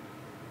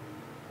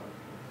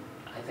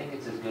 I think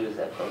it's as good as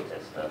that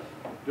protest stuff.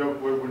 Joe,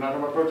 we're not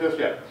talking about protest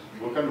yet.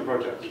 We'll come to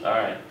protest. All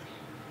right.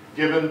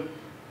 Given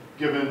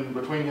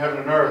Between Heaven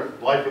and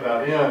Earth, Life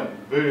Without End,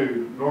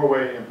 Voodoo,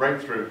 Norway, and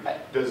Breakthrough,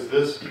 does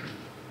this?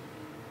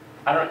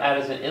 I don't.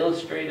 As an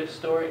illustrative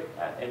story,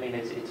 I mean,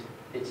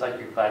 it's like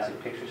your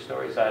classic picture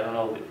story. So I don't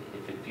know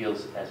if it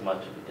feels as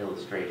much of an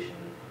illustration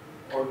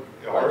Or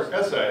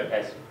essay,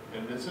 as.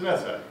 and it's an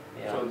essay.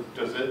 Yeah. So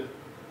does it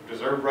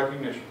deserve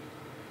recognition?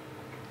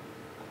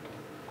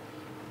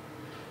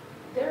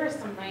 There are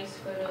some nice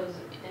photos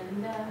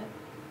in that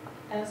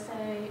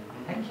essay.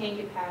 I can't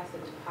get past the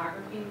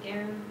topography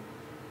again,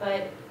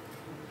 but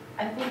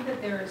I think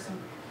that there are some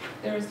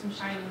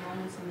shining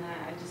moments in that.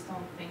 I just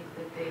don't think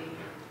that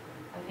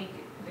I think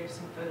there's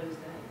some photos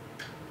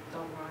that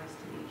don't rise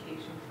to the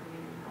occasion for me.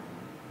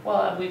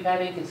 Well, we've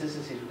had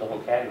inconsistencies with the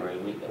whole category.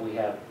 We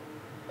have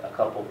a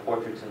couple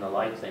portraits in the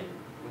light thing.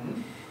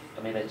 Mm-hmm.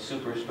 I mean, it's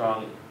super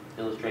strong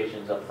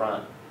illustrations up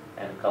front,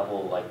 and a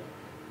couple like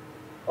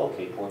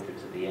okay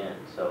portraits at the end.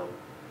 So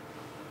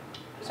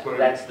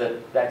that's the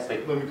Let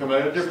me come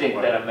at it a different stick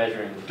way. that I'm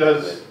measuring.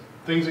 Does with.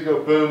 things that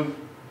go boom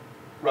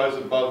rise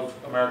above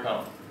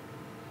Americana?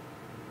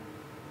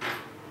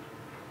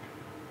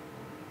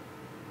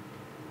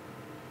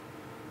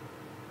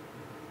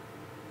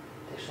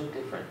 They're so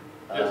different.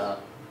 Yes.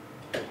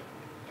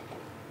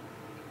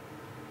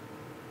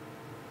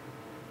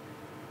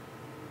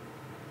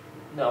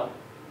 No,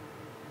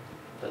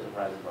 doesn't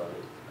rise above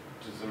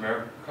it. Does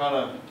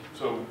Americana,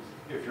 so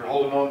if you're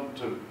holding on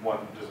to one,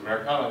 does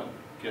Americana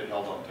get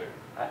held on to?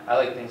 I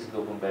like things to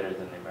go boom better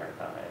than the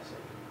Americana essay.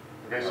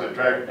 Okay, so Or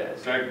drag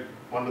essay.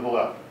 one to the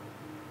left.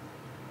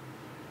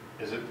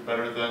 Is it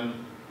better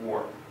than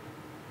war?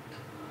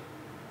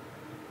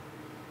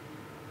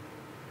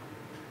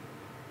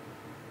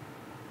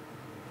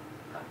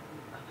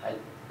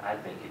 I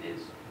think it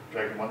is.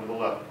 Drag one to the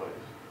left, please.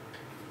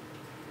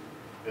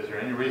 Is there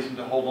any reason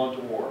to hold on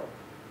to war?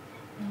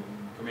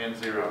 Command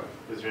 0.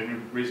 Is there any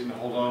reason to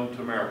hold on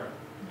to America?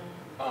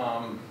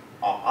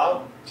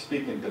 I'll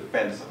speak in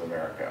defense of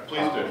America.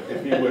 Please do.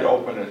 If you would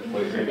open it,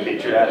 please.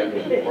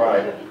 Patriotic.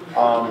 Right.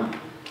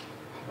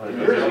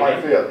 Here's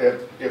my feel.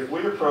 If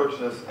we approach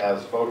this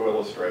as photo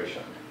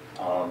illustration,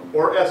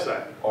 Or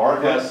essay. or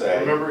essay.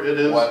 Remember, it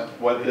is.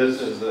 What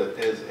this is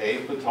a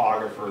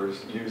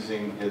photographer's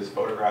using his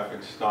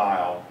photographic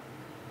style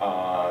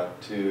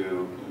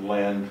to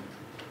lend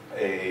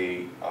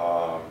a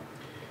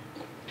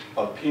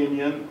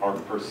opinion or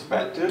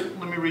perspective.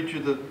 Let me read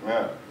you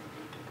Yeah.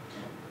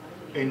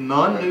 a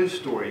non-news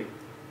story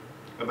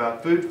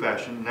about food,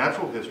 fashion,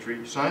 natural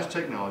history, science,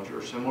 technology,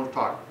 or similar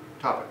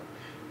topic.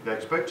 The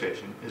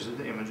expectation is that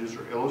the images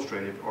are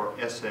illustrative or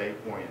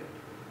essay-oriented.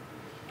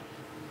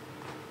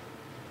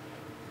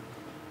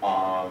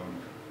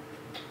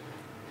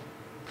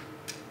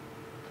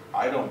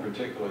 I don't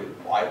particularly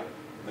like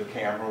the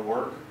camera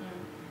work,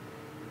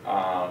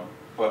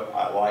 but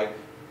I like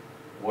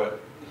what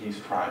he's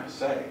trying to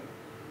say,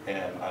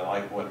 and I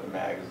like what the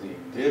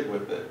magazine did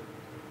with it.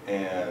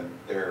 And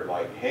they're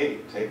like, hey,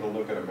 take a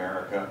look at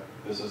America.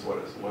 This is what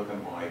it's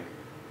looking like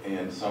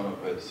in some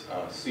of its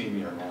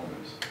senior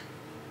moments.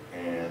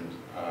 And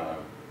I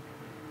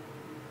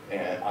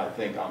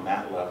think on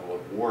that level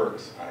it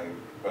works.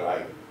 But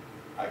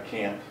I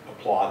can't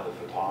applaud the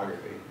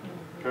photography.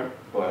 Okay.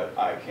 But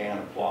I can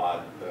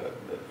applaud the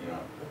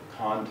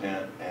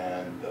content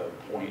and the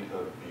point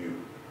of view.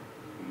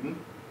 Mm-hmm.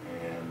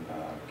 And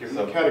Given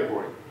so, the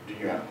category, do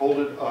you Yeah. hold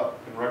it up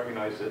and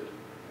recognize it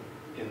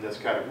in this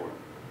category?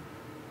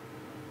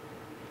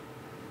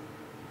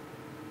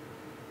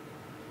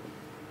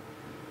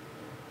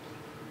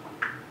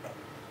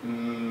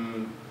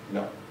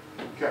 no.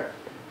 Okay.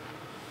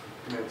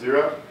 Command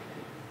 0.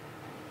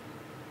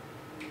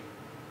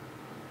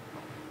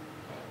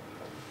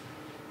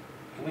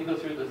 Can we go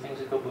through the things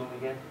that go boom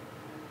again?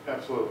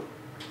 Absolutely.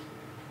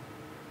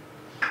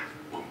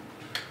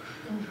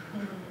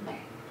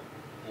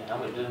 Yeah, how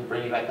much doesn't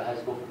bring you back to high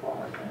school football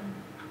like that?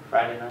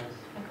 Friday nights?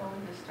 I've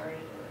only just started it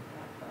with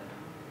that, but,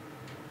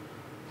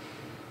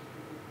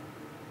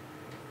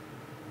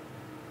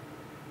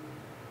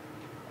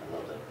 I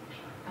love that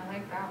picture. I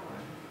like that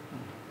one.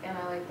 And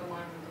I like the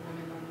one with the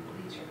women on the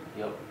bleacher.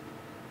 Yep.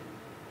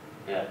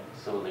 Yeah,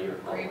 so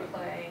lyrical. Great and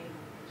play,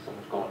 so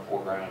much going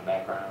foreground and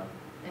background.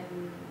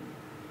 and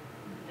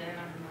then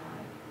I'm not.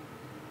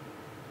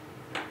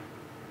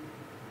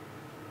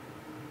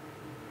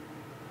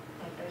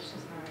 Like, that's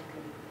just not a good,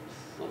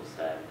 It's a little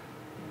static. you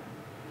know.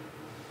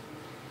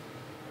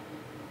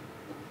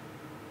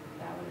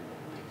 That would have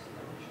been nice to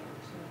double show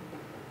too.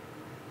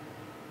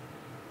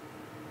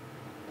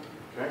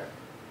 Okay.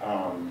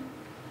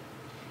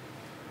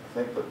 I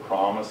think the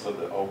promise of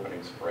the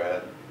opening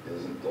spread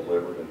isn't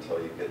delivered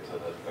until you get to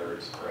the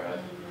third spread.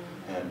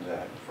 And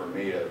for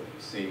me to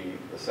see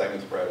the second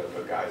spread of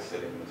a guy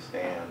sitting in the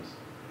stands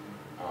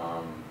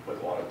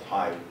with a lot of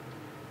type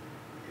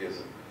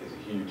is a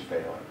huge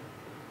failing.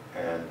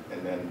 And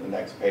then the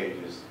next page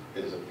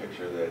is a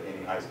picture that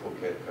any high school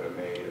kid could have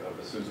made of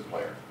a Sousa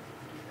player.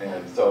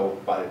 And so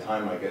by the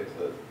time I get to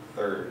the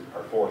third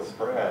or fourth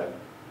spread,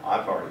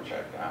 I've already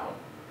checked out.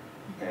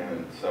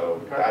 And so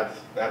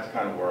that's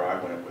kind of where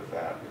I went with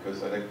that,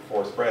 because I think the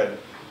fourth spread,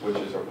 which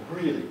is a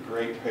really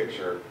great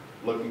picture,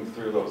 looking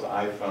through those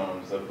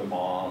iPhones of the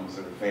moms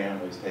and the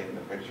families taking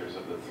the pictures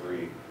of the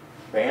three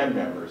band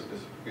members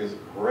is a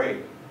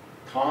great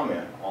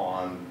comment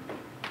on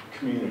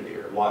community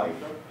or life.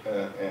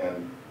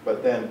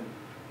 But then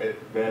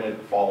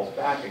it falls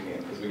back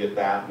again, because we get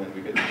that, and then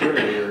we get the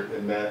cheerleader,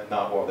 and then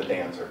the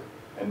dancer,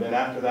 and then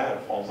after that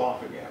it falls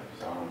off again.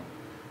 So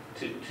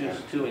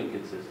Too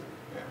inconsistent.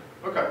 yeah.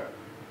 Okay.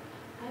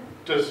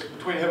 Does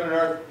Between Heaven and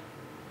Earth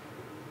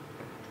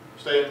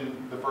stay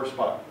in the first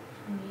spot?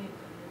 For me, it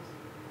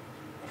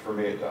does. For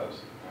me, it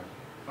does.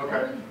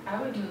 Okay.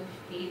 I would move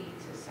 80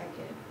 to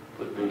second.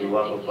 Put Voodoo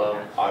up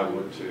above. I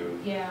would too.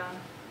 Yeah.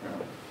 Yeah.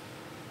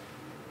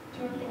 Do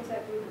you want things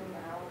that we room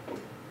out?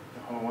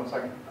 Hold on one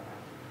second.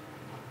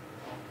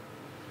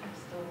 I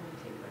still want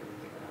to take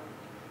everything out.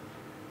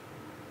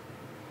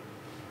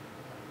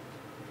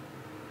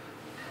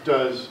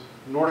 Does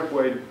Nordic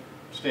Wade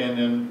stand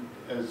in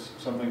as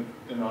something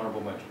in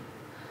honorable mention?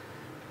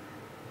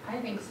 I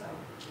think so.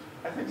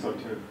 I think so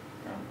too.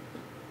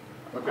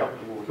 Yeah. Okay.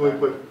 Can we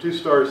put 2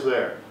 stars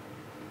there?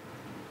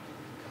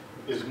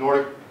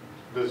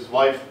 Does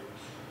Life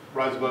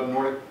rise above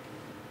Nordic?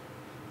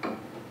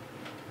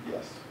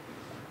 Yes.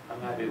 I'm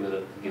happy with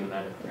it, giving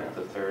that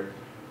the third.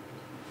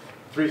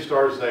 3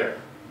 stars there.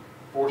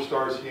 4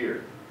 stars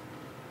here.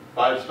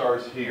 5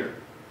 stars here.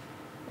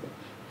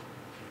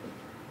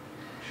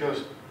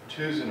 Shows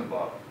 2s and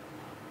above.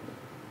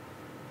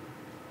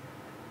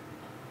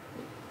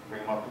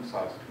 Bring them up in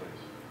size,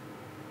 please.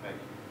 Thank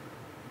you.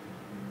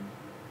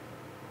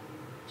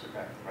 It's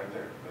okay, right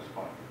there, that's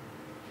fine.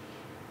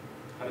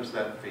 How does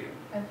that feel?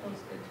 That feels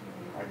good to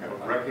me.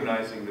 Of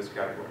recognizing this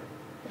category?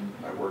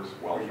 That works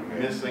well Are for you me.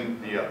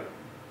 missing the other?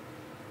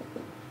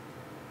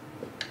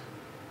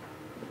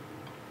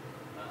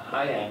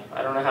 I am.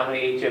 I don't know how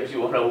many HMs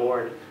you want to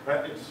award.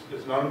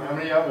 It's not how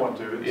many I want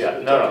to, it's Yeah,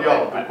 it's no, up to no,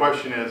 y'all. The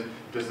question is,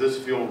 does this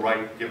feel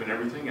right, given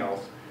everything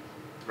else,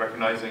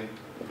 recognizing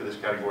for this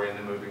category and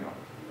then moving on?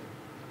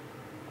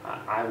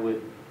 I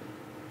would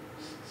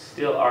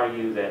still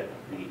argue that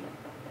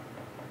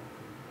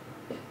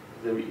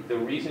the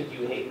reason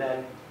you hate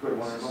that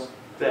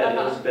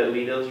that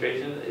lead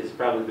illustration is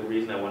probably the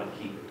reason I want to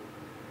keep it,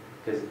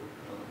 because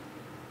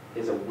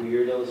it's a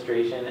weird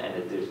illustration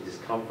and there's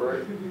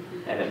discomfort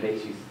and it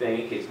makes you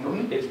think.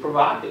 It's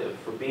provocative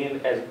for being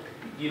as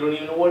you don't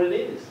even know what it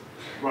is.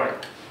 Right.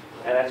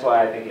 And that's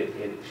why I think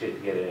it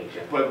should get an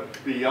HM.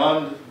 But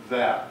beyond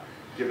that,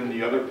 given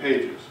the other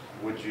pages,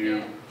 would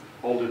you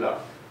hold it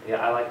up? Yeah,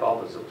 I like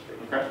all those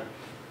illustrations. Okay.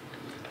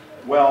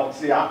 Well,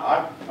 see,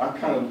 I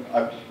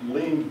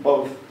lean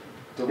both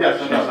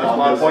directions. Yes, that's on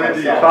my this point of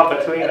view. myself. Caught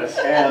between us.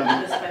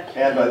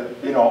 And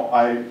you know,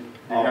 I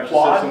have to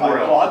sit somewhere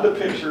else. applaud the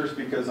pictures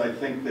because I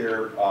think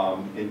they're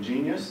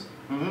ingenious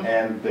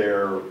and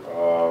they're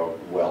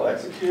well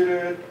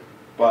executed,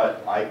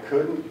 but I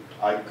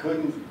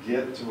couldn't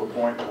get to a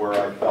point where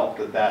I felt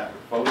that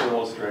photo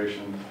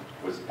illustration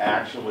was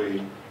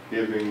actually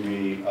giving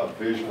me a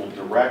visual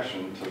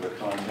direction to the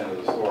content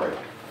of the story.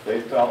 They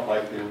felt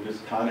like they were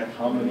just kind of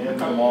coming in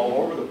from all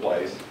over the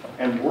place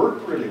and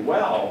worked really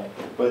well,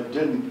 but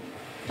didn't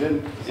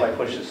it's like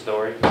push the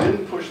story.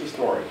 Didn't push the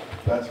story.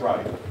 That's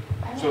right.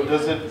 So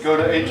does it go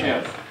to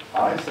HM?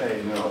 I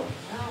say no.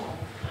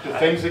 The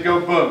things that go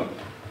boom?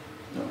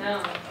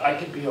 No. I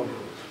could be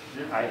overruled.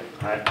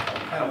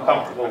 I'm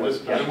comfortable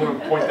with I didn't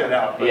want to point that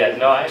out. But yeah,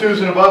 no, I. 2s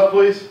and above,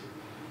 please.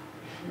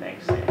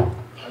 Thanks.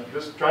 I'm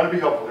just trying to be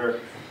helpful here.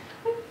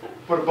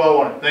 Put a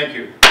bow on it. Thank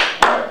you.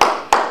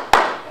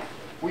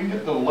 Will you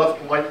hit the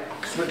left light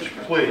switch,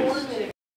 please?